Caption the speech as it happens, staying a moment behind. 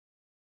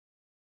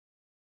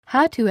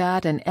How to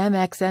add an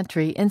MX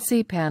entry in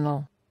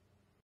cPanel.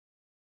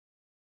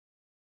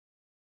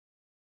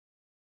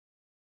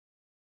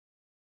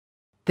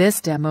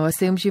 This demo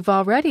assumes you've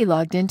already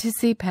logged into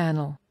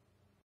cPanel.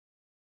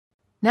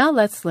 Now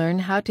let's learn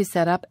how to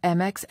set up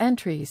MX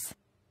entries.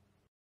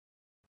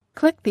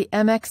 Click the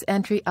MX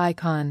entry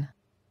icon.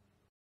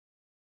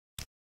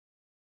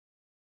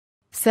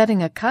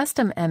 Setting a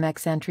custom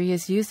MX entry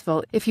is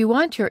useful if you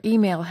want your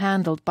email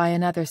handled by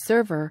another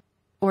server,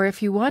 or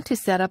if you want to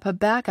set up a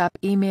backup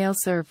email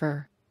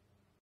server.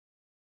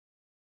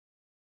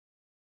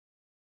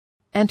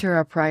 Enter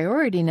a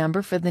priority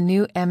number for the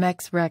new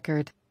MX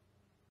record.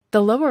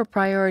 The lower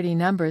priority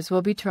numbers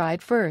will be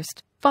tried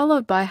first,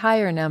 followed by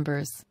higher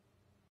numbers.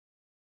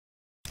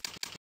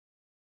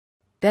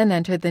 Then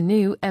enter the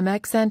new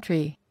MX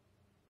entry.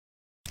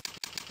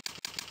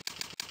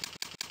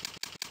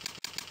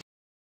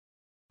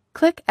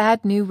 Click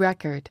Add New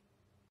Record.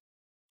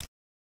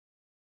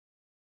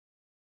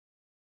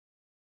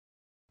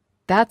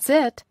 That's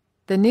it!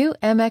 The new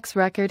MX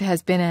record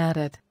has been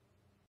added.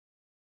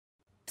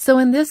 So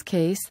in this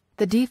case,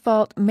 the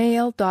default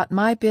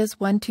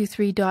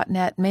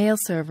mail.mybiz123.net mail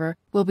server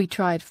will be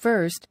tried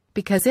first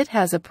because it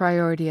has a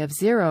priority of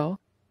 0,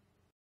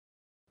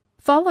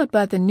 followed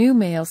by the new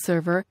mail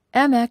server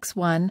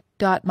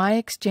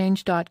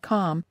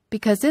mx1.myexchange.com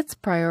because its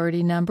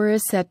priority number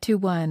is set to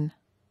 1.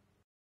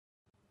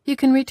 You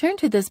can return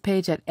to this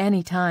page at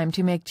any time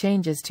to make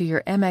changes to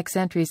your MX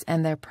entries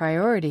and their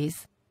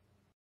priorities,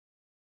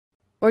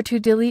 or to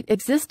delete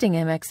existing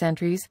MX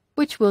entries,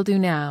 which we'll do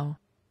now.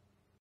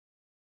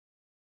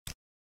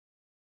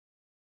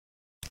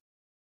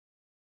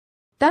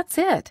 That's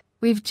it!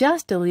 We've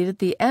just deleted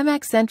the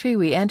MX entry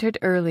we entered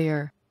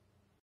earlier.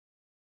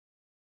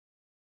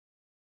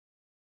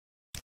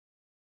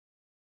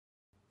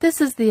 This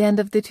is the end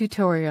of the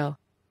tutorial.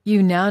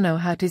 You now know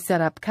how to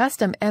set up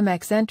custom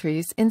MX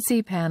entries in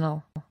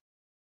cPanel.